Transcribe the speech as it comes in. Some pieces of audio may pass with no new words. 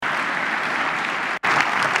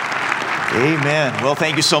Amen. Well,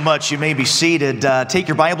 thank you so much. You may be seated. Take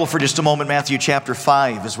your Bible for just a moment. Matthew chapter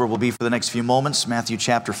 5 is where we'll be for the next few moments. Matthew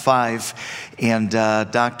chapter 5. And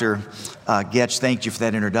Dr. Getch, thank you for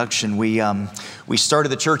that introduction. We started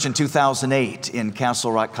the church in 2008 in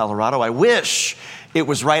Castle Rock, Colorado. I wish it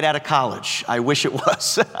was right out of college. I wish it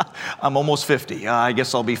was. I'm almost 50. I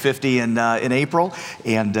guess I'll be 50 in April,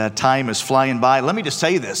 and time is flying by. Let me just tell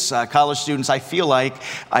you this, college students, I feel like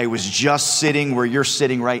I was just sitting where you're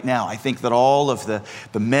sitting right now. I think that all of the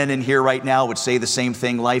men in here right now would say the same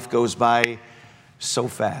thing. Life goes by so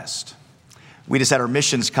fast. We just had our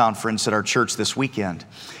missions conference at our church this weekend,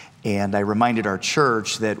 and I reminded our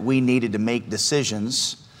church that we needed to make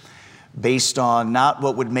decisions based on not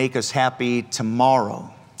what would make us happy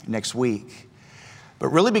tomorrow, next week, but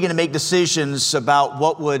really begin to make decisions about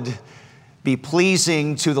what would be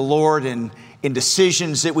pleasing to the Lord and in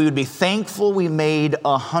decisions that we would be thankful we made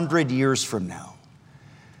 100 years from now,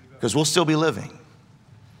 because we'll still be living.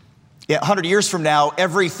 Yeah, 100 years from now,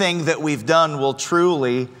 everything that we've done will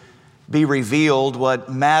truly be revealed,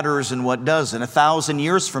 what matters and what doesn't. 1,000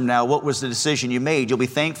 years from now, what was the decision you made? You'll be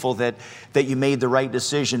thankful that you made the right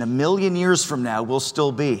decision. 1,000,000 years from now, we'll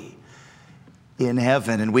still be in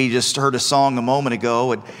heaven. And we just heard a song a moment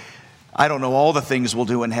ago, and I don't know all the things we'll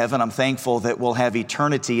do in heaven. I'm thankful that we'll have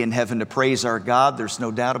eternity in heaven to praise our God. There's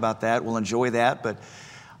no doubt about that. We'll enjoy that. But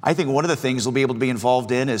I think one of the things we'll be able to be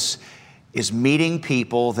involved in is meeting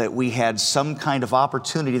people that we had some kind of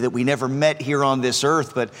opportunity that we never met here on this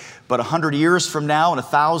earth, but 100 years from now and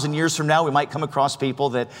 1,000 years from now, we might come across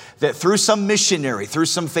people that through some missionary, through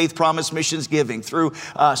some Faith Promise Missions giving, through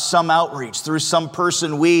some outreach, through some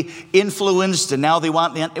person we influenced, and now they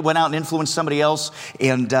went out and influenced somebody else.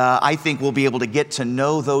 And I think we'll be able to get to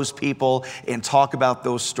know those people and talk about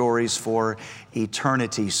those stories for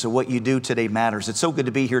eternity. So what you do today matters. It's so good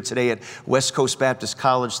to be here today at West Coast Baptist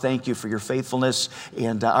College. Thank you for your faithfulness.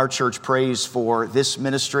 And our church prays for this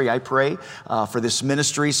ministry. I pray for this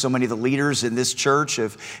ministry. So many of the leaders in this church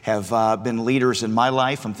have been leaders in my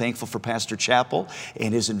life. I'm thankful for Pastor Chappell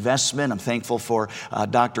and his investment. I'm thankful for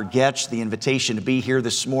Dr. Getch, the invitation to be here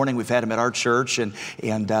this morning. We've had him at our church and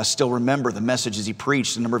still remember the messages he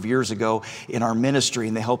preached a number of years ago in our ministry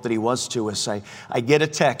and the help that he was to us. I get a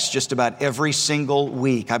text just about every single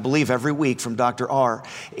week, I believe every week, from Dr. R,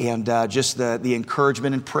 and just the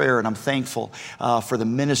encouragement and prayer, and I'm thankful for the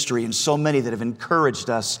ministry and so many that have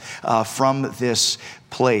encouraged us from this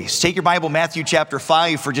place. Take your Bible, Matthew chapter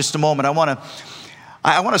 5, for just a moment. I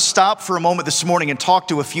want to stop for a moment this morning and talk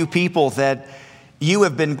to a few people that you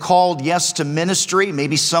have been called, yes, to ministry.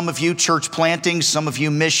 Maybe some of you church planting, some of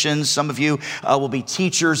you missions, some of you will be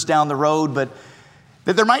teachers down the road, but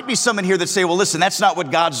that there might be some in here that say, well, listen, that's not what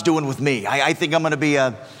God's doing with me. I think I'm going to be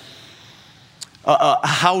a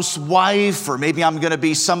housewife, or maybe I'm going to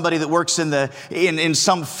be somebody that works in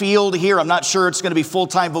some field here. I'm not sure it's going to be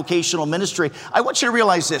full-time vocational ministry. I want you to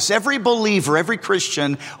realize this. Every believer, every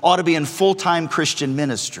Christian ought to be in full-time Christian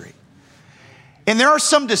ministry. And there are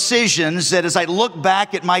some decisions that as I look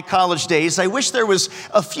back at my college days, I wish there was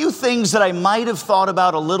a few things that I might have thought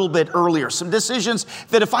about a little bit earlier. Some decisions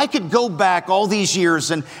that if I could go back all these years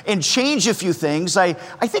and change a few things, I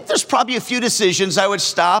think there's probably a few decisions I would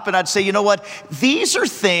stop and I'd say, you know what? These are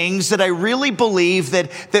things that I really believe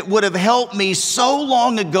that would have helped me so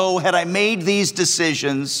long ago had I made these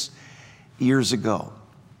decisions years ago.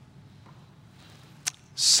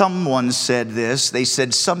 Someone said this. They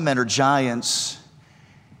said, some men are giants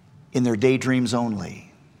in their daydreams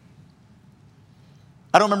only.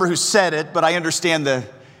 I don't remember who said it, but I understand the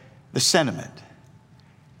sentiment.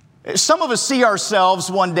 Some of us see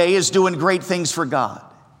ourselves one day as doing great things for God.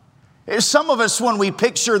 Some of us, when we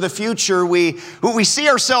picture the future, we see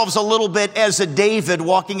ourselves a little bit as a David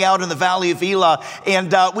walking out in the valley of Elah,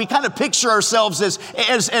 and we kind of picture ourselves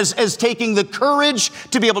as taking the courage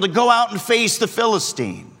to be able to go out and face the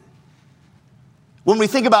Philistine. When we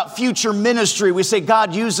think about future ministry, we say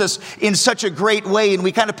God used us in such a great way, and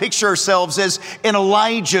we kind of picture ourselves as an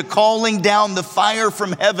Elijah calling down the fire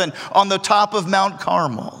from heaven on the top of Mount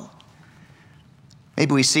Carmel.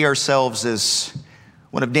 Maybe we see ourselves as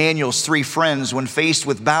one of Daniel's 3 friends when faced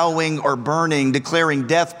with bowing or burning, declaring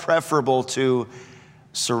death preferable to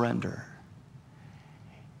surrender.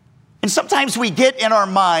 And sometimes we get in our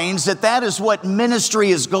minds that is what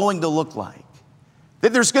ministry is going to look like.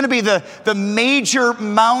 That there's going to be the major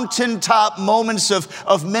mountaintop moments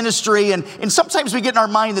of ministry. And sometimes we get in our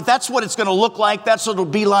mind that that's what it's going to look like. That's what it'll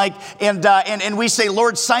be like. And we say,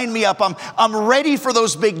 Lord, sign me up. I'm ready for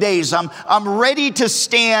those big days. I'm ready to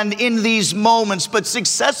stand in these moments. But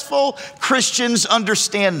successful Christians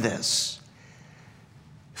understand this.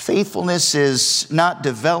 Faithfulness is not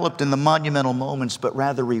developed in the monumental moments, but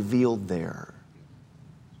rather revealed there.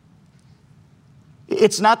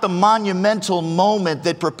 It's not the monumental moment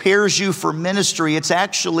that prepares you for ministry. It's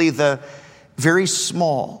actually the very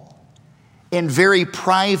small and very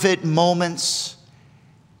private moments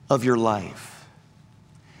of your life.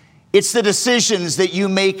 It's the decisions that you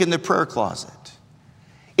make in the prayer closet.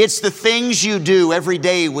 It's the things you do every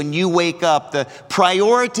day when you wake up, the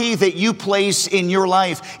priority that you place in your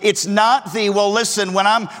life. It's not the, well, listen, when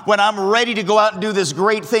I'm ready to go out and do this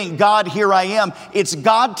great thing, God, here I am. It's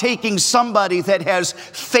God taking somebody that has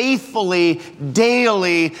faithfully,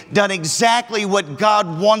 daily done exactly what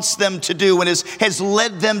God wants them to do and has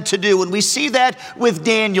led them to do. And we see that with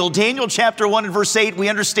Daniel. Daniel chapter 1 and verse 8, we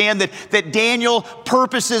understand that Daniel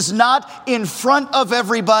purposes not in front of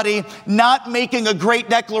everybody, not making a great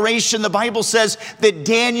declaration. The Bible says that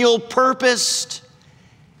Daniel purposed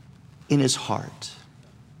in his heart.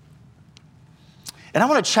 And I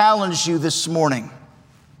want to challenge you this morning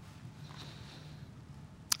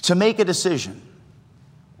to make a decision.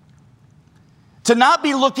 To not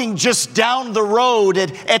be looking just down the road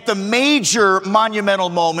at the major monumental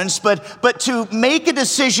moments, but to make a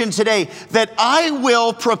decision today that I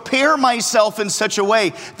will prepare myself in such a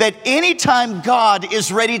way that anytime God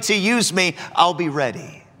is ready to use me, I'll be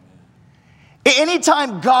ready.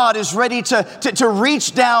 Anytime God is ready to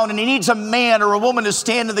reach down and He needs a man or a woman to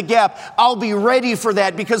stand in the gap, I'll be ready for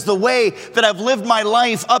that, because the way that I've lived my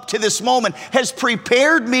life up to this moment has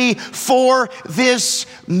prepared me for this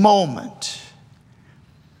moment.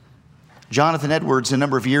 Jonathan Edwards, a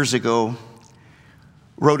number of years ago,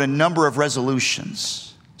 wrote a number of resolutions.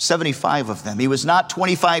 75 of them. He was not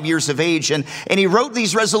 25 years of age, and he wrote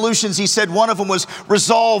these resolutions. He said one of them was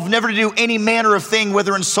resolve never to do any manner of thing,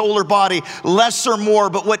 whether in soul or body, less or more,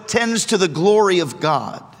 but what tends to the glory of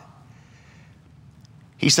God.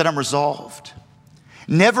 He said, I'm resolved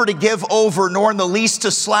never to give over, nor in the least to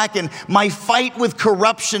slacken my fight with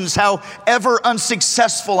corruptions, however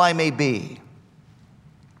unsuccessful I may be.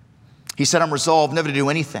 He said, I'm resolved never to do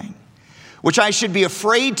anything which I should be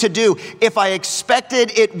afraid to do. If I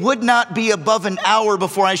expected, it would not be above an hour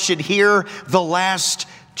before I should hear the last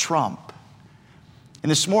trump.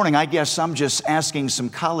 And this morning, I guess I'm just asking some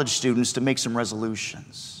college students to make some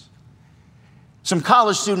resolutions. Some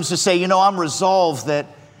college students to say, I'm resolved that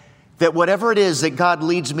whatever it is that God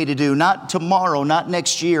leads me to do, not tomorrow, not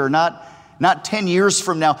next year, not 10 years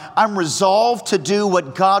from now, I'm resolved to do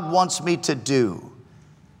what God wants me to do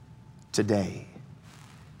today.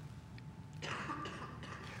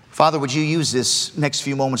 Father, would you use this next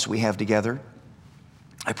few moments we have together?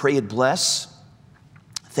 I pray you'd bless.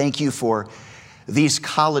 Thank you for these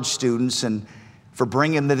college students and for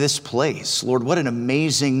bringing them to this place. Lord, what an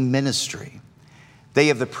amazing ministry. They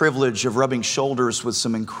have the privilege of rubbing shoulders with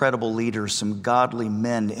some incredible leaders, some godly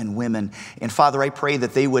men and women. And Father, I pray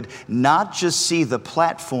that they would not just see the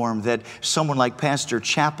platform that someone like Pastor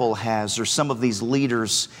Chappell has, or some of these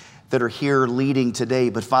leaders that are here leading today,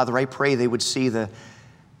 but Father, I pray they would see the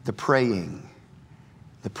praying,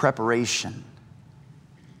 the preparation.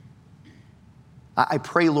 I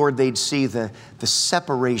pray, Lord, they'd see the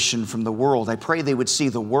separation from the world. I pray they would see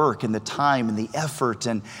the work and the time and the effort.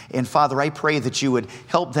 And Father, I pray that you would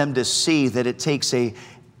help them to see that it takes a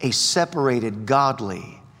separated,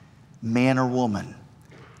 godly man or woman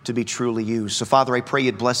to be truly used. So, Father, I pray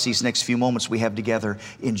you'd bless these next few moments we have together.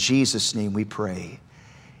 In Jesus' name we pray.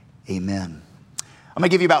 Amen. I'm going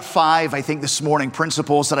to give you about 5, I think, this morning,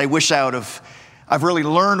 principles that I wish I've really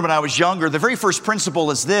learned when I was younger. The very first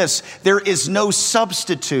principle is this: there is no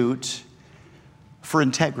substitute for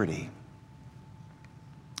integrity.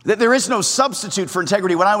 There is no substitute for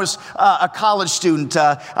integrity. When I was a college student,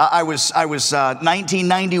 I was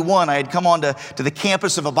 1991. I had come on to the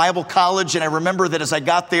campus of a Bible college, and I remember that as I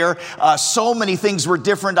got there, so many things were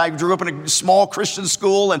different. I grew up in a small Christian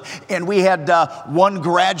school, and we had one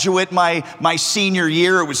graduate my senior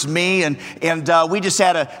year. It was me, and we just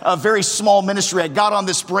had a very small ministry. I got on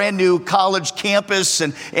this brand new college campus,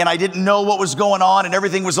 and I didn't know what was going on, and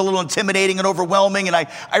everything was a little intimidating and overwhelming. And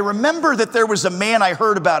I remember that there was a man I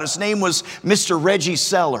heard about. His name was Mr. Reggie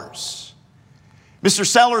Sellers. Mr.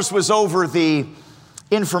 Sellers was over the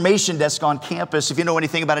information desk on campus. If you know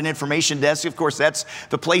anything about an information desk, of course, that's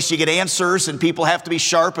the place you get answers and people have to be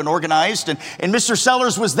sharp and organized. And Mr.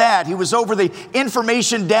 Sellers was that. He was over the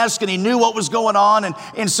information desk and he knew what was going on.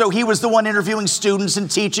 And so he was the one interviewing students and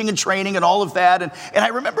teaching and training and all of that. And I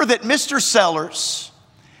remember that Mr. Sellers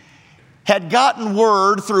had gotten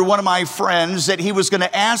word through one of my friends that he was going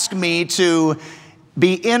to ask me to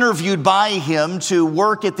be interviewed by him to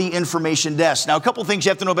work at the information desk. Now, a couple things you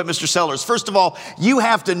have to know about Mr. Sellers. First of all, you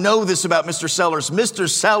have to know this about Mr. Sellers. Mr.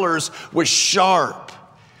 Sellers was sharp.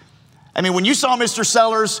 I mean, when you saw Mr.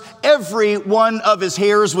 Sellers, every one of his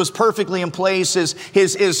hairs was perfectly in place.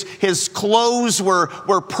 His clothes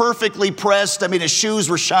were perfectly pressed. I mean, his shoes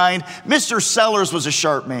were shined. Mr. Sellers was a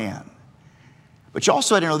sharp man. But you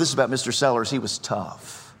also had to know this about Mr. Sellers. He was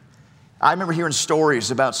tough. I remember hearing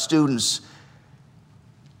stories about students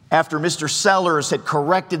after Mr. Sellers had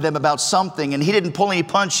corrected them about something, and he didn't pull any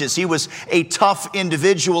punches. He was a tough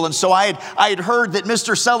individual. And so I had heard that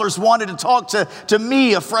Mr. Sellers wanted to talk to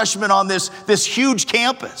me, a freshman on this huge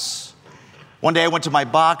campus. One day I went to my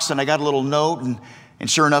box and I got a little note, and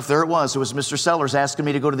sure enough, there it was. It was Mr. Sellers asking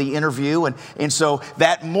me to go to the interview. And so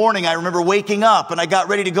that morning, I remember waking up and I got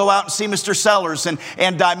ready to go out and see Mr. Sellers.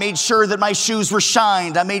 And I made sure that my shoes were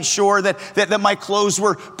shined. I made sure that my clothes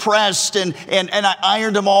were pressed. And I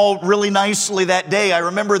ironed them all really nicely that day. I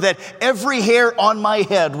remember that every hair on my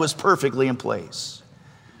head was perfectly in place.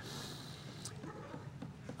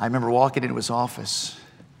 I remember walking into his office.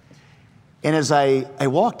 And as I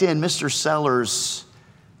walked in, Mr. Sellers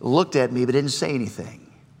looked at me but didn't say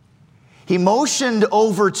anything. He motioned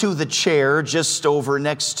over to the chair just over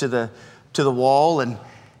next to the wall, and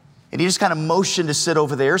he just kind of motioned to sit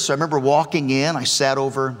over there. So I remember walking in, I sat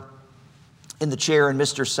over in the chair, and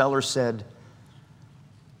Mr. Sellers said,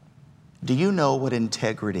 "Do you know what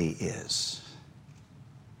integrity is?"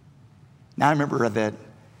 Now I remember that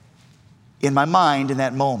in my mind in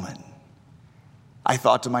that moment, I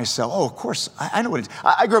thought to myself, oh, of course, I know what it is.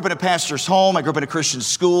 I grew up in a pastor's home. I grew up in a Christian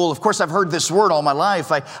school. Of course, I've heard this word all my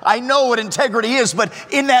life. I know what integrity is, but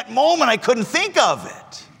in that moment, I couldn't think of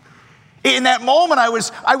it. In that moment, I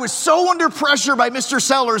was so under pressure by Mr.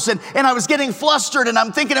 Sellers, and I was getting flustered, and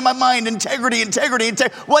I'm thinking in my mind, integrity.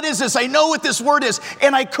 What is this? I know what this word is,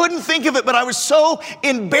 and I couldn't think of it, but I was so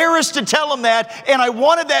embarrassed to tell him that, and I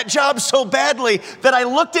wanted that job so badly that I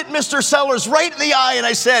looked at Mr. Sellers right in the eye, and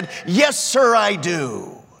I said, "Yes, sir, I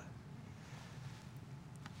do."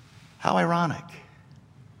 How ironic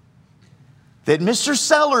that Mr.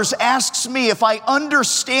 Sellers asks me if I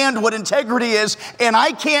understand what integrity is, and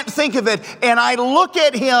I can't think of it, and I look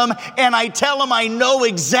at him and I tell him I know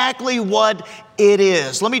exactly what it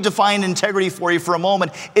is. Let me define integrity for you for a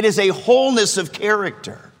moment. It is a wholeness of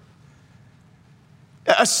character.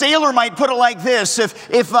 A sailor might put it like this: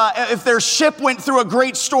 if their ship went through a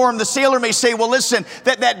great storm, the sailor may say, "Well, listen,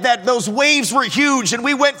 that those waves were huge and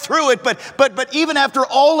we went through it, but even after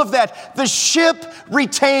all of that, the ship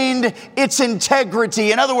retained its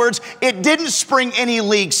integrity." In other words, it didn't spring any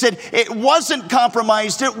leaks. It wasn't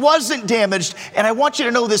compromised. It wasn't damaged. And I want you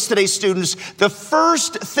to know this today, students: the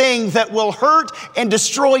first thing that will hurt and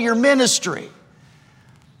destroy your ministry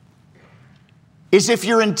is if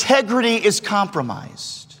your integrity is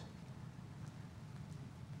compromised.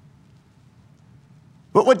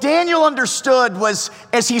 But what Daniel understood was,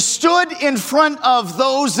 as he stood in front of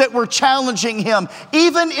those that were challenging him,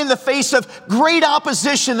 even in the face of great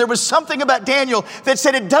opposition, there was something about Daniel that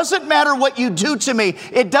said, "It doesn't matter what you do to me.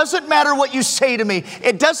 It doesn't matter what you say to me.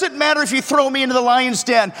 It doesn't matter if you throw me into the lion's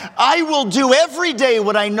den. I will do every day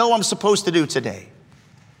what I know I'm supposed to do today."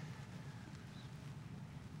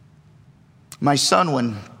 My son,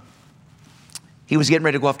 when he was getting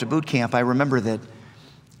ready to go off to boot camp, I remember that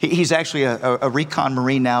he's actually a recon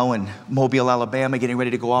Marine now in Mobile, Alabama, getting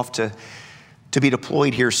ready to go off to be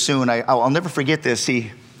deployed here soon. I'll never forget this.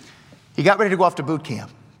 He got ready to go off to boot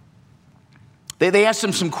camp. They asked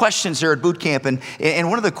him some questions there at boot camp, and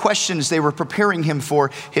one of the questions, they were preparing him for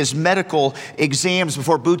his medical exams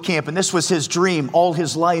before boot camp, and this was his dream all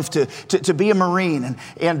his life, to be a Marine.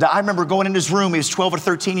 And I remember going in his room. He was 12 or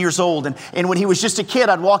 13 years old, and when he was just a kid,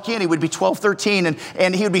 I'd walk in, he would be 12, 13,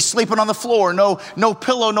 and he would be sleeping on the floor, no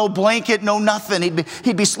pillow, no blanket, no nothing.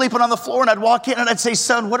 He'd be sleeping on the floor, and I'd walk in, and I'd say,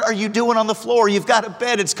 "Son, what are you doing on the floor? You've got a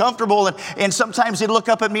bed, it's comfortable." And sometimes he'd look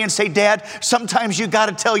up at me and say, "Dad, sometimes you got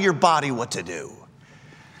to tell your body what to do."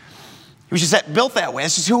 He was just built that way.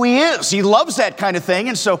 This is who he is. He loves that kind of thing.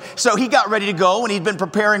 And so he got ready to go, and he'd been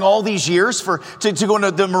preparing all these years to go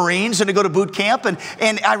into the Marines and to go to boot camp. And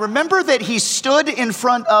I remember that he stood in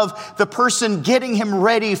front of the person getting him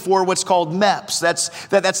ready for what's called MEPS.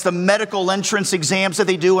 That's the medical entrance exams that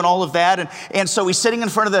they do and all of that. And so he's sitting in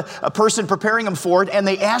front of a person preparing him for it, and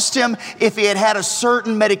they asked him if he had a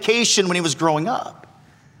certain medication when he was growing up.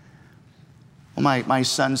 Well, my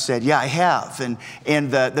son said, "Yeah, I have." And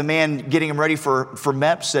the man getting him ready for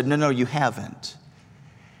MEPS said, No, you haven't.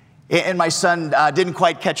 And my son didn't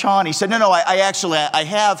quite catch on. He said, no, I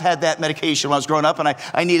have had that medication when I was growing up, and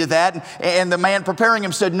I needed that. And the man preparing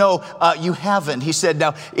him said, no, you haven't. He said,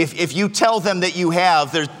 now, if you tell them that you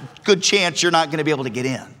have, there's a good chance you're not going to be able to get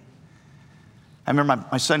in. I remember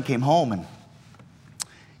my son came home, and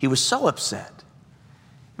he was so upset.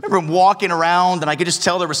 I remember him walking around, and I could just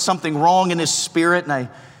tell there was something wrong in his spirit, and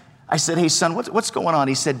I said, hey, son, what's going on?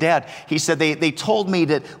 He said, Dad, they told me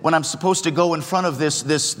that when I'm supposed to go in front of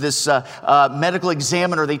this medical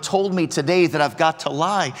examiner, they told me today that I've got to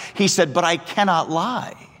lie. He said, but I cannot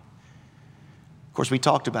lie. Of course, we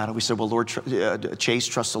talked about it. We said, well, Lord, Chase,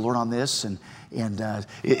 trust the Lord on this, and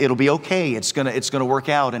it'll be okay. It's gonna work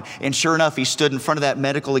out. And sure enough, he stood in front of that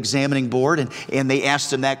medical examining board, and they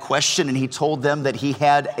asked him that question, and he told them that he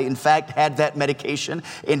had, in fact, had that medication.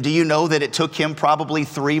 And do you know that it took him probably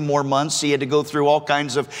 3 more months? He had to go through all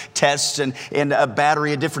kinds of tests and a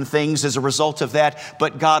battery of different things as a result of that.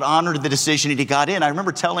 But God honored the decision, and he got in. I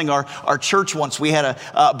remember telling our church once, we had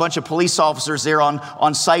a bunch of police officers there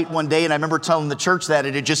on site one day, and I remember telling the church that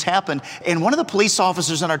it had just happened. And one of the police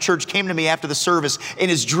officers in our church came to me after the service. In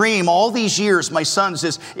his dream, all these years, my son's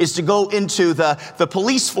is to go into the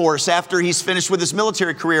police force after he's finished with his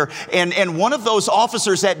military career. And one of those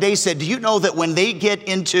officers that day said, do you know that when they get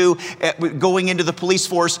into going into the police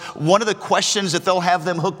force, one of the questions that they'll have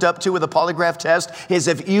them hooked up to with a polygraph test is,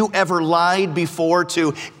 have you ever lied before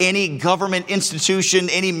to any government institution,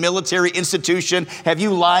 any military institution? Have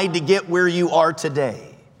you lied to get where you are today?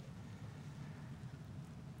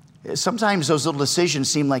 Sometimes those little decisions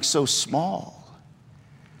seem like so small.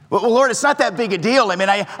 Well, Lord, it's not that big a deal. I mean,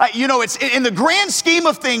 it's in the grand scheme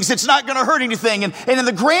of things, it's not going to hurt anything. And in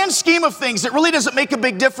the grand scheme of things, it really doesn't make a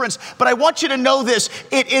big difference. But I want you to know this.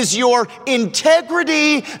 It is your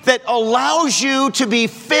integrity that allows you to be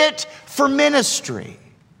fit for ministry.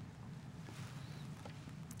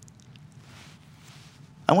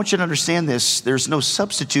 I want you to understand this. There's no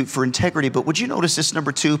substitute for integrity. But would you notice this,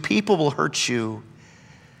 number 2? People will hurt you.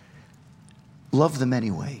 Love them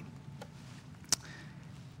anyway.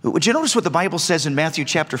 Would you notice what the Bible says in Matthew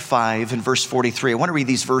chapter 5 and verse 43? I want to read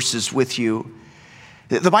these verses with you.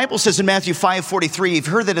 The Bible says in Matthew 5:43, you've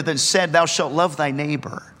heard that it has been said, thou shalt love thy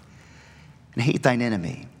neighbor and hate thine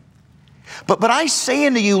enemy. But I say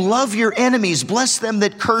unto you, love your enemies, bless them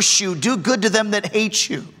that curse you, do good to them that hate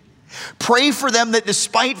you. Pray for them that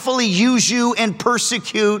despitefully use you and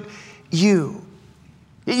persecute you.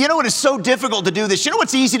 You know what is so difficult to do this? You know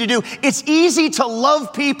what's easy to do? It's easy to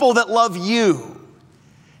love people that love you.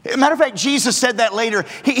 As a matter of fact, Jesus said that later.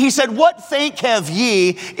 He said, what thank have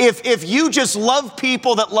ye if you just love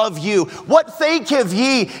people that love you? What thank have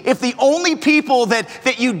ye if the only people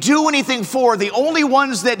that you do anything for, the only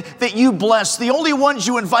ones that you bless, the only ones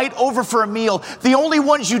you invite over for a meal, the only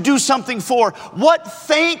ones you do something for, what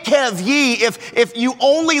thank have ye if you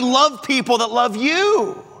only love people that love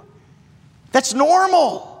you? That's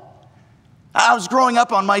normal. I was growing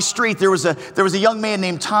up on my street. There was a young man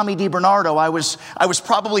named Tommy DiBernardo. I was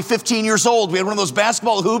probably 15 years old. We had one of those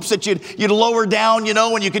basketball hoops that you'd lower down,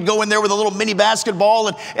 and you could go in there with a little mini basketball.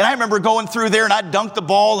 And I remember going through there, and I'd dunk the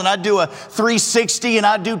ball, and I'd do a 360, and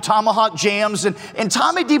I'd do tomahawk jams. And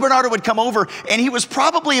Tommy DiBernardo would come over, and he was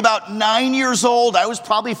probably about 9 years old. I was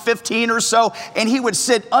probably 15 or so. And he would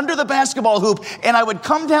sit under the basketball hoop, and I would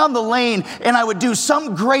come down the lane, and I would do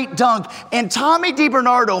some great dunk. And Tommy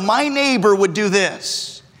DiBernardo, my neighbor, would do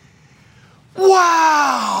this.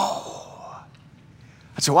 Wow.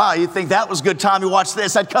 I'd say, wow, you think that was good, Tommy? Watch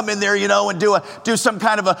this. I'd come in there, and do some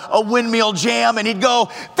kind of a windmill jam, and he'd go,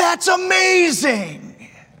 that's amazing.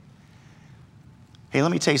 Hey,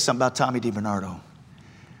 let me tell you something about Tommy DiBernardo.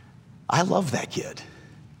 I love that kid.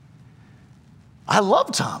 I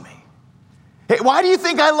love Tommy. Hey, why do you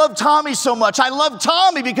think I love Tommy so much? I love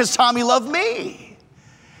Tommy because Tommy loved me.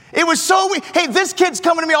 It was so, hey, this kid's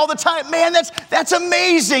coming to me all the time. Man, that's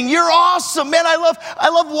amazing. You're awesome. Man, I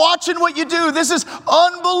love watching what you do. This is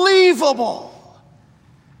unbelievable.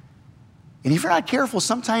 And if you're not careful,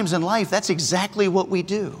 sometimes in life, that's exactly what we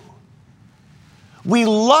do. We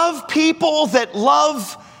love people that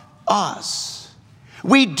love us.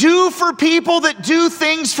 We do for people that do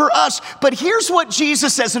things for us. But here's what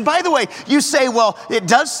Jesus says. And by the way, you say, well, it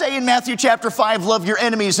does say in Matthew chapter 5, love your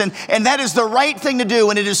enemies. And that is the right thing to do.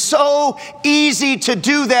 And it is so easy to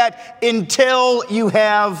do that until you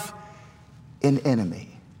have an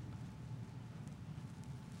enemy.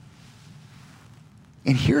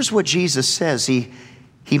 And here's what Jesus says. He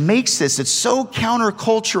makes this, it's so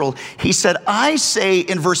countercultural. He said, I say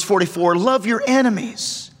in verse 44, love your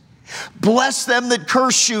enemies. Bless them that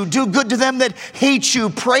curse you. Do good to them that hate you.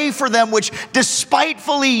 Pray for them which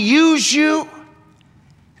despitefully use you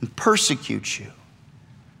and persecute you.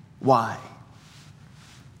 Why?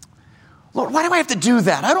 Lord, why do I have to do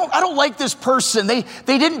that? I don't like this person. They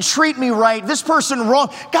didn't treat me right. This person wrong.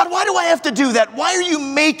 God, why do I have to do that? Why are you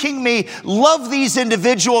making me love these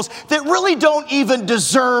individuals that really don't even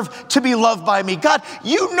deserve to be loved by me? God,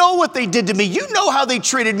 you know what they did to me. You know how they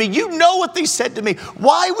treated me. You know what they said to me.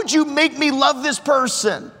 Why would you make me love this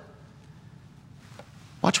person?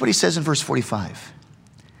 Watch what he says in verse 45.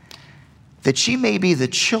 That ye may be the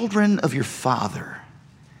children of your Father,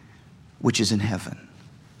 which is in heaven.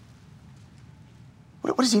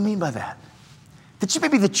 What does he mean by that? That you may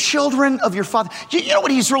be the children of your Father. You know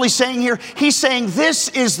what he's really saying here? He's saying this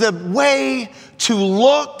is the way to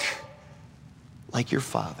look like your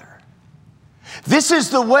Father. This is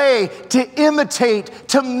the way to imitate,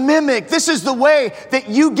 to mimic. This is the way that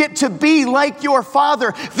you get to be like your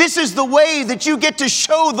Father. This is the way that you get to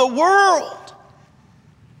show the world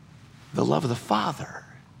the love of the Father.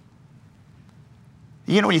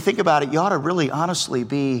 You know, when you think about it, you ought to really honestly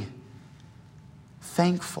be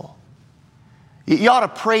thankful. You ought to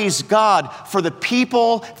praise God for the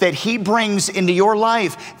people that He brings into your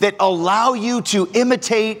life that allow you to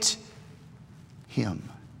imitate Him.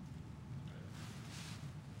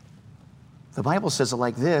 The Bible says it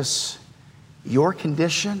like this: your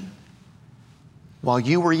condition, while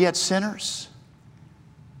you were yet sinners,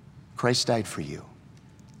 Christ died for you.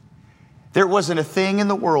 There wasn't a thing in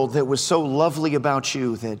the world that was so lovely about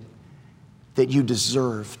you that you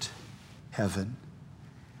deserved heaven.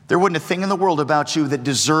 There wasn't a thing in the world about you that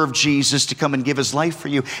deserved Jesus to come and give His life for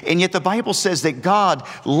you. And yet the Bible says that God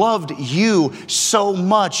loved you so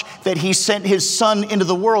much that He sent His Son into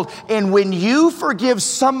the world. And when you forgive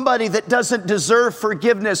somebody that doesn't deserve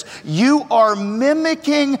forgiveness, you are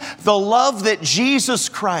mimicking the love that Jesus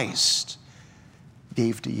Christ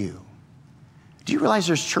gave to you. Do you realize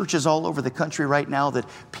there's churches all over the country right now that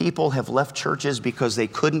people have left churches because they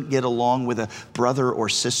couldn't get along with a brother or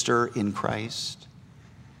sister in Christ?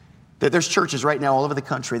 There's churches right now all over the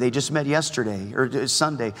country. They just met yesterday or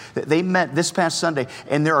Sunday. They met this past Sunday,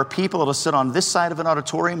 and there are people that will sit on this side of an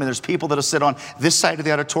auditorium, and there's people that will sit on this side of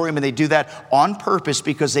the auditorium, and they do that on purpose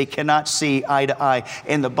because they cannot see eye to eye.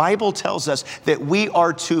 And the Bible tells us that we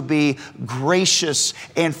are to be gracious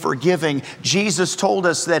and forgiving. Jesus told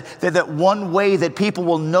us that one way that people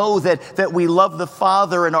will know that we love the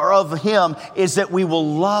Father and are of Him is that we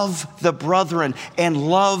will love the brethren and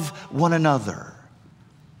love one another.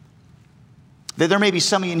 There may be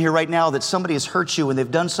some of you in here right now that somebody has hurt you and they've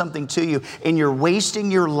done something to you, and you're wasting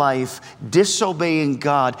your life disobeying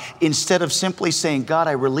God instead of simply saying, God,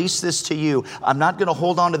 I release this to you. I'm not going to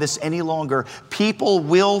hold on to this any longer. People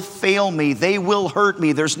will fail me. They will hurt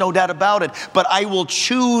me. There's no doubt about it. But I will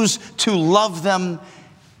choose to love them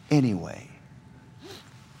anyway.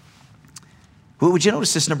 Would you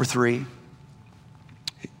notice this, number 3?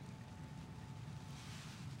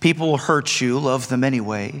 People will hurt you, love them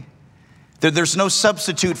anyway. There's no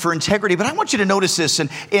substitute for integrity. But I want you to notice this, and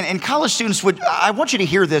college students, I want you to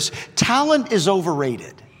hear this. Talent is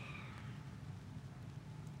overrated.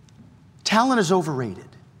 Talent is overrated.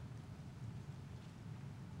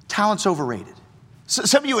 Talent's overrated. So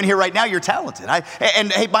some of you in here right now, you're talented.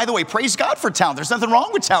 And hey, by the way, praise God for talent. There's nothing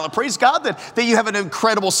wrong with talent. Praise God that you have an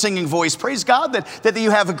incredible singing voice. Praise God that you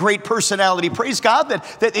have a great personality. Praise God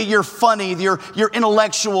that you're funny, you're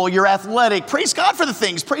intellectual, you're athletic. Praise God for the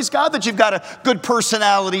things. Praise God that you've got a good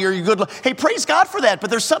personality or you're good. Hey, praise God for that. But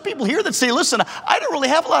there's some people here that say, listen, I don't really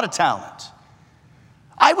have a lot of talent.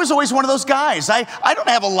 I was always one of those guys. I don't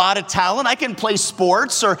have a lot of talent. I can play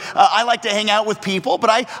sports or I like to hang out with people,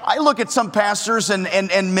 but I look at some pastors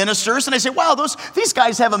and ministers and I say, wow, these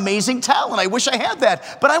guys have amazing talent. I wish I had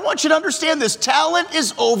that. But I want you to understand this. Talent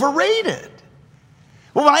is overrated.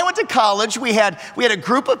 Well, when I went to college, we had a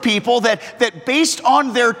group of people that based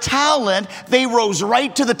on their talent, they rose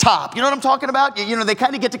right to the top. You know what I'm talking about? You know, they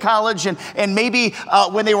kind of get to college and maybe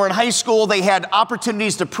when they were in high school, they had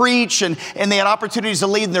opportunities to preach and they had opportunities to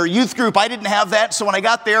lead in their youth group. I didn't have that. So when I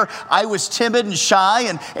got there, I was timid and shy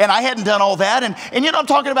and I hadn't done all that. And you know what I'm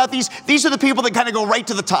talking about? These are the people that kind of go right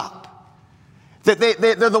to the top. That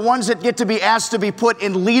they're the ones that get to be asked to be put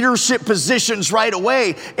in leadership positions right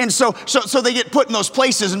away. And so they get put in those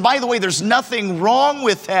places. And by the way, there's nothing wrong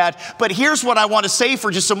with that. But here's what I want to say for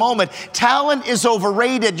just a moment. Talent is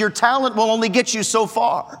overrated. Your talent will only get you so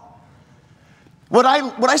far. What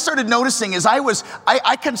I started noticing is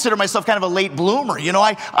I consider myself kind of a late bloomer. You know,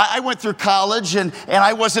 I went through college and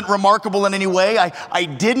I wasn't remarkable in any way. I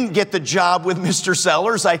didn't get the job with Mr.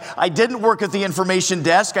 Sellers. I didn't work at the information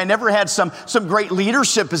desk. I never had some great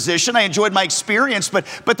leadership position. I enjoyed my experience,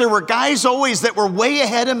 but there were guys always that were way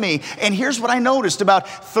ahead of me. And here's what I noticed. About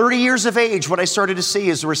 30 years of age, what I started to see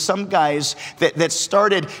is there were some guys that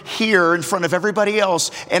started here in front of everybody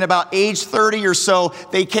else, and about age 30 or so,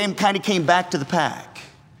 they came back to the pack.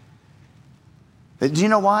 Do you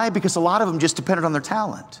know why? Because a lot of them just depended on their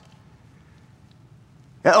talent.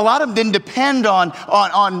 A lot of them didn't depend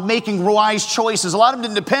on making wise choices. A lot of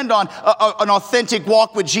them didn't depend on an authentic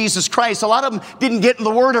walk with Jesus Christ. A lot of them didn't get in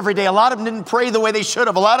the Word every day. A lot of them didn't pray the way they should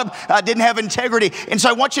have. A lot of them didn't have integrity. And so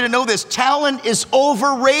I want you to know this. Talent is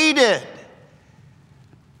overrated.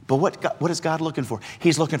 But what is God looking for?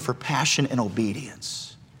 He's looking for passion and obedience.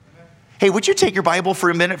 Hey, would you take your Bible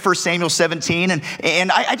for a minute, 1 Samuel 17?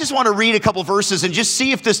 And I just want to read a couple verses and just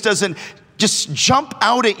see if this doesn't just jump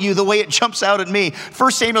out at you the way it jumps out at me.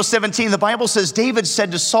 1 Samuel 17, the Bible says, David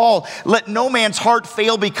said to Saul, "Let no man's heart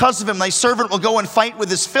fail because of him. Thy servant will go and fight with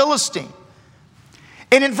this Philistine."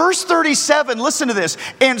 And in verse 37, listen to this.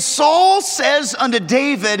 "And Saul says unto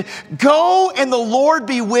David, Go and the Lord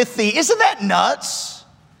be with thee." Isn't that nuts?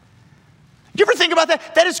 Do you ever think about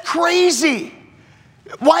that? That is crazy.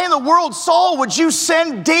 Why in the world, Saul, would you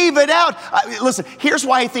send David out? Listen, here's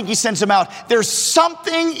why I think he sends him out. There's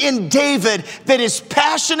something in David that is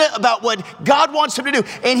passionate about what God wants him to do,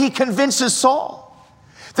 and he convinces Saul.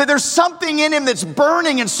 That there's something in him that's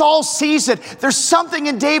burning, and Saul sees it. There's something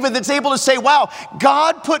in David that's able to say, wow,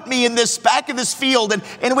 God put me in this back of this field,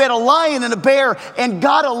 and we had a lion and a bear, and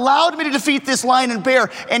God allowed me to defeat this lion and bear,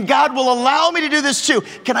 and God will allow me to do this too.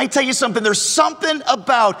 Can I tell you something? There's something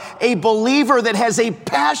about a believer that has a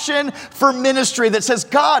passion for ministry that says,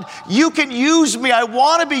 God, you can use me. I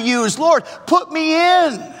want to be used. Lord, put me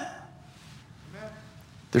in.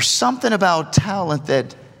 There's something about talent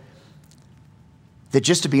that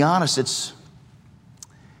just to be honest, it's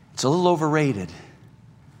a little overrated.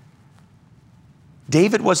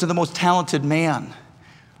 David wasn't the most talented man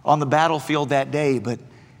on the battlefield that day, but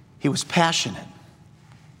he was passionate.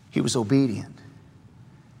 He was obedient.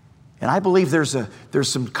 And I believe there's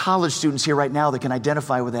some college students here right now that can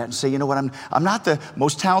identify with that and say, you know what, I'm not the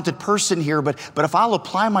most talented person here, but if I'll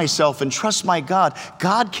apply myself and trust my God,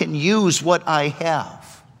 God can use what I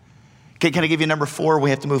have. Okay, can I give you number 4?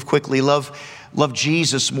 We have to move quickly. Love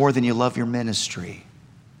Jesus more than you love your ministry.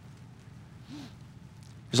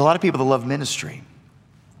 There's a lot of people that love ministry.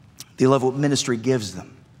 They love what ministry gives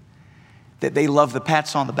them. That they love the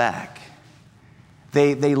pats on the back.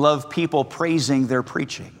 They love people praising their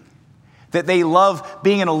preaching. That they love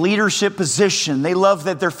being in a leadership position. They love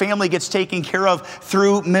that their family gets taken care of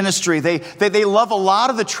through ministry. They love a lot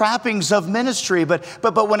of the trappings of ministry,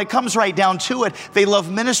 but when it comes right down to it, they love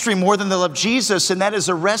ministry more than they love Jesus, and that is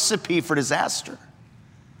a recipe for disaster.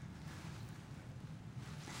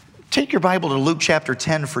 Take your Bible to Luke chapter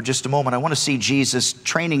 10 for just a moment. I want to see Jesus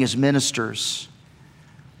training his ministers.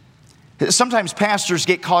 Sometimes pastors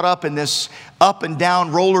get caught up in this up and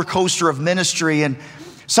down roller coaster of ministry, and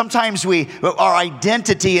sometimes our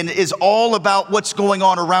identity is all about what's going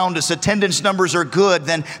on around us. Attendance numbers are good,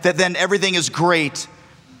 then everything is great.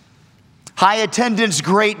 High attendance,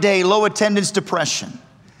 great day. Low attendance, depression.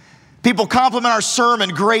 People compliment our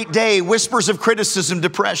sermon, great day. Whispers of criticism,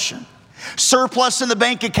 depression. Surplus in the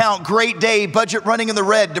bank account, great day. Budget running in the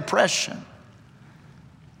red, depression.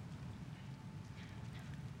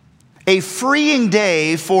 A freeing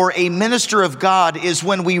day for a minister of God is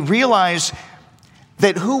when we realize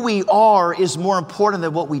that who we are is more important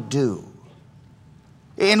than what we do.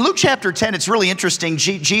 In Luke chapter 10, it's really interesting.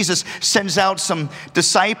 Jesus sends out some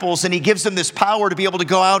disciples, and he gives them this power to be able to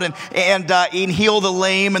go out and heal the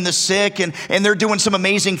lame and the sick, and they're doing some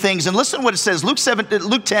amazing things. And listen to what it says,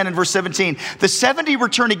 Luke 10 and verse 17. The 70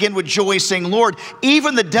 return again with joy, saying, Lord,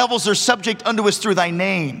 even the devils are subject unto us through thy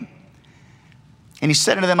name. And he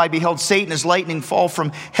said unto them, I beheld Satan as lightning fall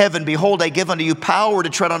from heaven. Behold, I give unto you power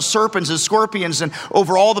to tread on serpents and scorpions and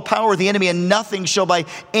over all the power of the enemy, and nothing shall by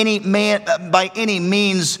any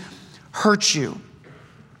means hurt you.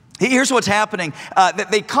 Here's what's happening.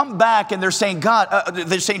 They come back and they're saying,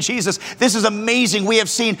 they're saying, Jesus, this is amazing. We have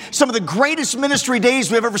seen some of the greatest ministry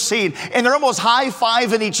days we've ever seen. And they're almost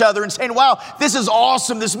high-fiving each other and saying, wow, this is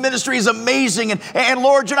awesome. This ministry is amazing. And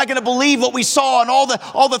Lord, you're not going to believe what we saw and all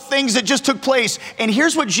the things that just took place. And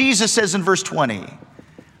here's what Jesus says in verse 20.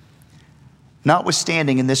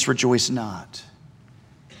 Notwithstanding, in this rejoice not.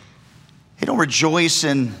 They don't rejoice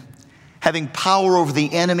in having power over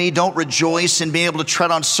the enemy. Don't rejoice in being able to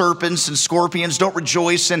tread on serpents and scorpions. Don't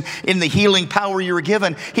rejoice in the healing power you were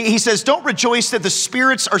given. He says, don't rejoice that the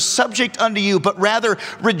spirits are subject unto you, but rather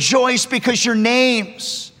rejoice because your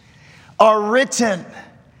names are written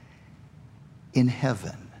in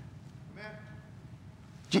heaven.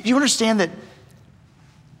 Do you understand that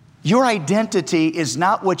your identity is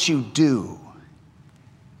not what you do?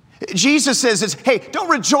 Jesus says, hey, don't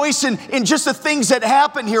rejoice in just the things that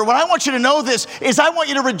happen here. What I want you to know this is I want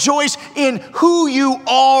you to rejoice in who you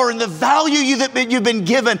are and the value that you've been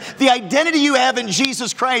given, the identity you have in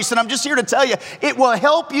Jesus Christ. And I'm just here to tell you, it will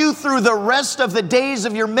help you through the rest of the days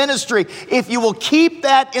of your ministry if you will keep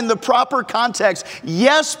that in the proper context.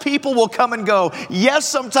 Yes, people will come and go. Yes,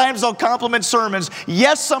 sometimes they'll compliment sermons.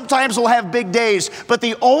 Yes, sometimes we'll have big days. But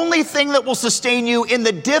the only thing that will sustain you in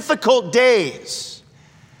the difficult days,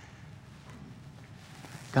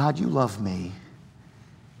 God, you love me.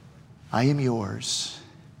 I am yours.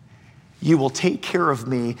 You will take care of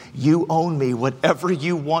me. You own me. Whatever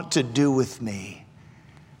you want to do with me,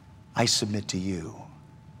 I submit to you.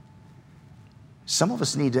 Some of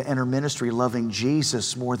us need to enter ministry loving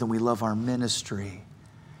Jesus more than we love our ministry.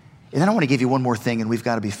 And then I want to give you one more thing, and we've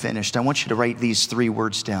got to be finished. I want you to write these 3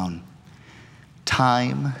 words down.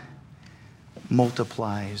 Time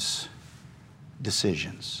multiplies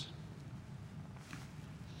decisions.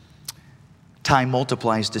 Time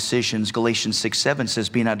multiplies decisions. Galatians 6:7 says,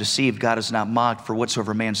 be not deceived, God is not mocked, for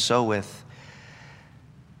whatsoever man soweth,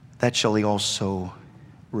 that shall he also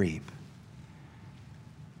reap.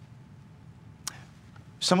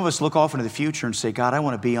 Some of us look off into the future and say, God, I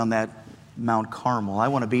want to be on that Mount Carmel. I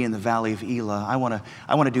want to be in the Valley of Elah. I want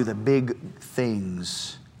to do the big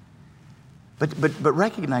things. But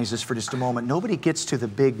recognize this for just a moment. Nobody gets to the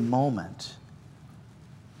big moment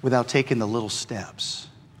without taking the little steps.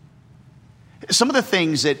 Some of the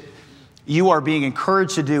things that you are being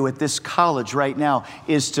encouraged to do at this college right now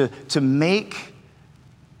is to make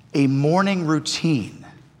a morning routine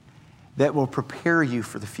that will prepare you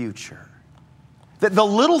for the future. The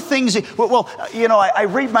little things, I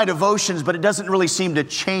read my devotions, but it doesn't really seem to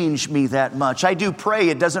change me that much. I do pray,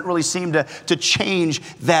 it doesn't really seem to change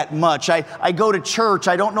that much. I go to church,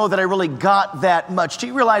 I don't know that I really got that much. Do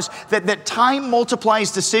you realize that time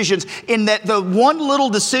multiplies decisions, in that the one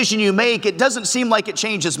little decision you make, it doesn't seem like it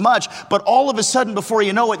changes much, but all of a sudden, before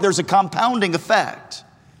you know it, there's a compounding effect.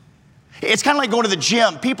 It's kind of like going to the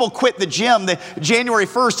gym. People quit the gym. January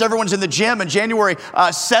 1st, everyone's in the gym, and January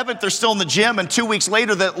 7th, they're still in the gym, and 2 weeks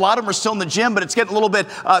later, a lot of them are still in the gym, but it's getting a little bit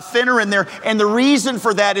thinner in there. And the reason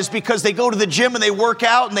for that is because they go to the gym and they work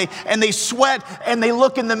out and they sweat and they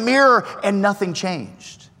look in the mirror and nothing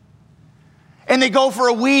changed. And they go for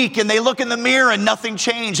a week and they look in the mirror and nothing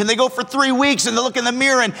changed. And they go for 3 weeks and they look in the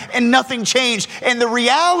mirror and nothing changed. And the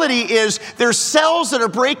reality is there's cells that are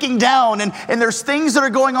breaking down and there's things that are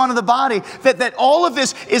going on in the body that all of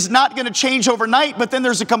this is not going to change overnight. But then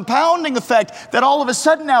there's a compounding effect that all of a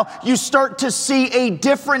sudden now you start to see a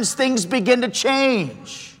difference. Things begin to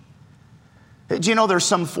change. Do you know there's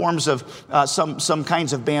some forms of, some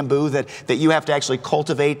kinds of bamboo that you have to actually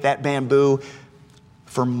cultivate that bamboo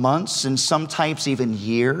for months and some types even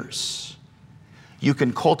years? You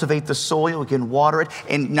can cultivate the soil, you can water it,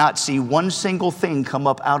 and not see one single thing come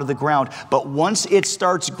up out of the ground. But once it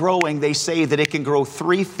starts growing, they say that it can grow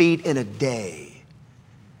 3 feet in a day.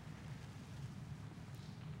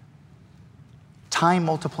 Time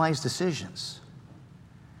multiplies decisions.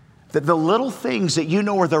 The little things that you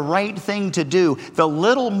know are the right thing to do, the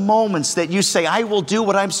little moments that you say, I will do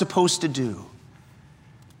what I'm supposed to do.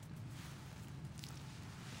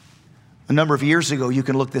 A number of years ago, you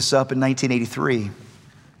can look this up, in 1983,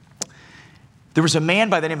 there was a man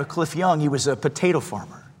by the name of Cliff Young. He was a potato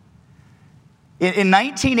farmer. In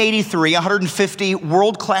 1983, 150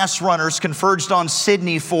 world-class runners converged on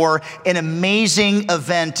Sydney for an amazing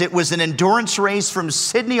event. It was an endurance race from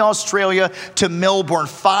Sydney, Australia to Melbourne,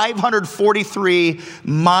 543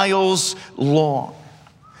 miles long.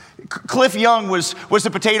 Cliff Young was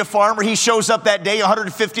a potato farmer. He shows up that day.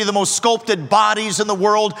 150 of the most sculpted bodies in the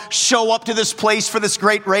world show up to this place for this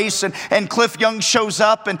great race. And Cliff Young shows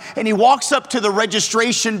up and he walks up to the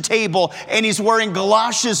registration table and he's wearing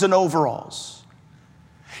galoshes and overalls.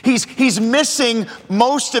 He's missing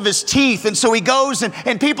most of his teeth. And so he goes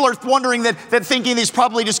and people are wondering that thinking he's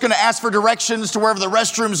probably just going to ask for directions to wherever the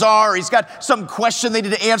restrooms are. Or he's got some question they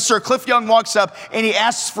need to answer. Cliff Young walks up and he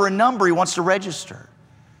asks for a number. He wants to register.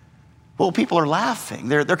 Well, people are laughing.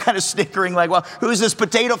 They're kind of snickering like, well, who's this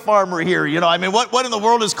potato farmer here? What in the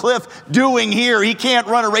world is Cliff doing here? He can't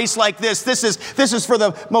run a race like this. This is for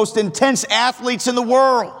the most intense athletes in the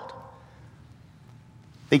world.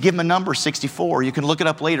 They give him a number, 64. You can look it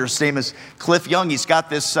up later. His name is Cliff Young. He's got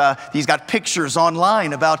pictures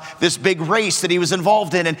online about this big race that he was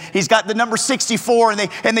involved in, and he's got the number 64,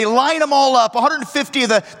 and they line them all up, 150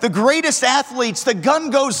 of the greatest athletes. The gun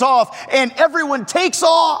goes off, and everyone takes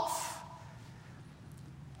off.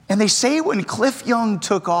 And they say when Cliff Young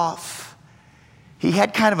took off, he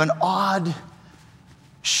had kind of an odd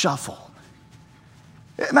shuffle.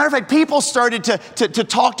 Matter of fact, people started to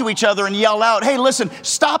talk to each other and yell out, hey, listen,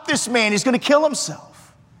 stop this man. He's going to kill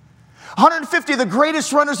himself. 150 of the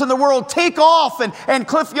greatest runners in the world take off, and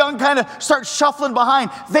Cliff Young kind of starts shuffling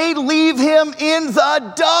behind. They leave him in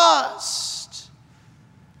the dust.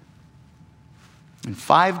 In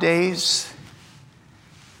 5 days,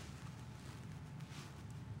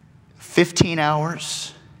 15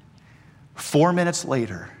 hours, 4 minutes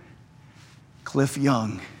later, Cliff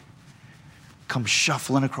Young comes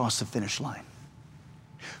shuffling across the finish line.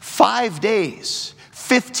 5 days,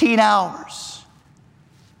 15 hours.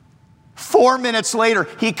 4 minutes later,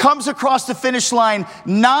 he comes across the finish line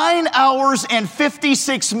 9 hours and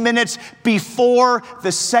 56 minutes before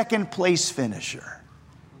the second place finisher.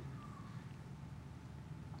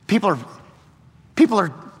 People are,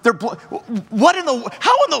 what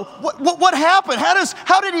happened?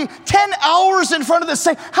 How did he, 10 hours in front of the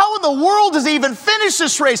same, how in the world does he even finish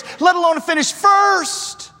this race, let alone finish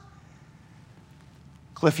first?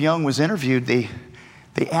 Cliff Young was interviewed. They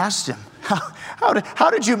asked him, how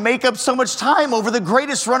did you make up so much time over the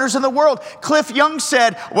greatest runners in the world? Cliff Young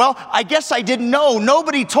said, well, I guess I didn't know.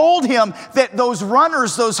 Nobody told him that those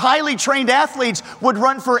runners, those highly trained athletes, would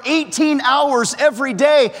run for 18 hours every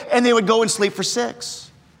day, and they would go and sleep for 6.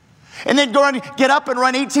 And then get up and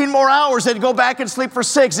run 18 more hours and go back and sleep for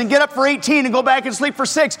 6, and get up for 18 and go back and sleep for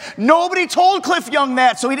 6. Nobody told Cliff Young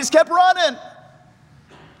that, so he just kept running.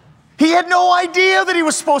 He had no idea that he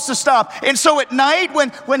was supposed to stop. And so at night,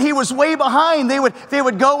 when he was way behind, they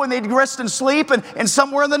would go and they'd rest and sleep, and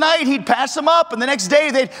somewhere in the night he'd pass them up, and the next day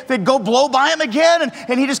they'd go blow by him again,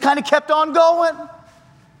 and he just kind of kept on going.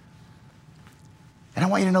 And I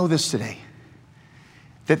want you to know this today,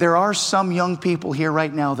 that there are some young people here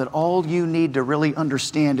right now that all you need to really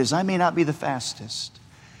understand is I may not be the fastest.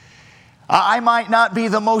 I might not be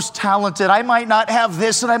the most talented. I might not have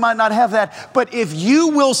this and I might not have that. But if you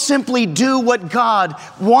will simply do what God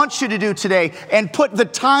wants you to do today, and put the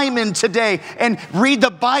time in today, and read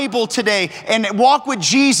the Bible today, and walk with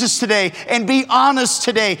Jesus today, and be honest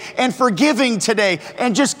today, and forgiving today,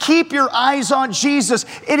 and just keep your eyes on Jesus,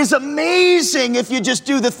 it is amazing if you just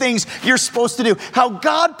do the things you're supposed to do. How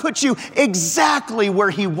God puts you exactly where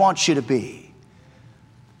He wants you to be.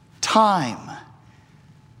 Time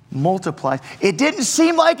multiplies. It didn't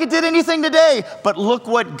seem like it did anything today, but look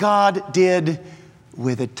what God did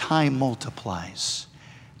with it. Time multiplies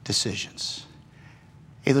decisions.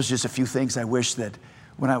 Hey, those are just a few things I wish that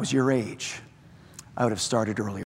when I was your age, I would have started earlier.